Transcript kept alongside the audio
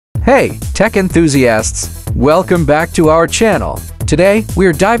Hey, tech enthusiasts! Welcome back to our channel. Today,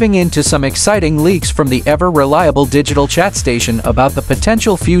 we're diving into some exciting leaks from the ever-reliable digital chat station about the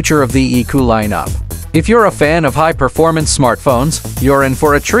potential future of the iQOO lineup. If you're a fan of high-performance smartphones, you're in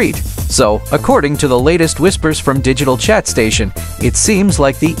for a treat. So, according to the latest whispers from Digital Chat Station, it seems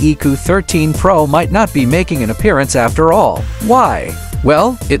like the iQOO 13 Pro might not be making an appearance after all. Why?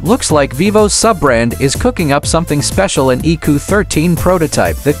 Well, it looks like Vivo's sub-brand is cooking up something special in iQOO 13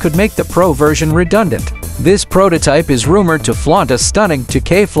 prototype that could make the Pro version redundant. This prototype is rumored to flaunt a stunning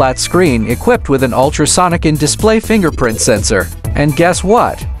 2K flat screen equipped with an ultrasonic in-display fingerprint sensor. And guess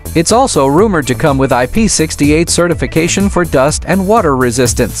what? It's also rumored to come with IP68 certification for dust and water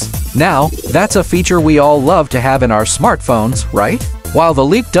resistance. Now, that's a feature we all love to have in our smartphones, right? While the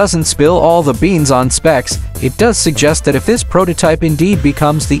leak doesn't spill all the beans on specs, it does suggest that if this prototype indeed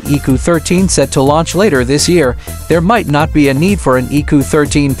becomes the iQOO 13 set to launch later this year, there might not be a need for an iQOO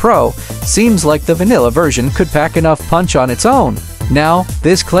 13 Pro. Seems like the vanilla version could pack enough punch on its own. Now,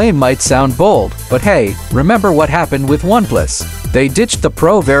 this claim might sound bold, but hey, remember what happened with OnePlus? They ditched the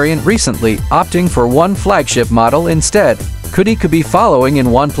Pro variant recently, opting for one flagship model instead. Could iQOO be following in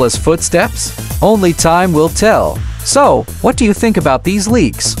OnePlus footsteps? Only time will tell. So, what do you think about these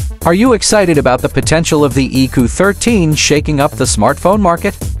leaks? Are you excited about the potential of the iQOO 13 shaking up the smartphone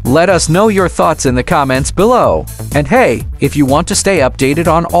market? Let us know your thoughts in the comments below. And hey, if you want to stay updated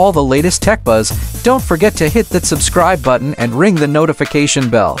on all the latest tech buzz, don't forget to hit that subscribe button and ring the notification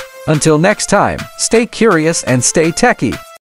bell. Until next time, stay curious and stay techy.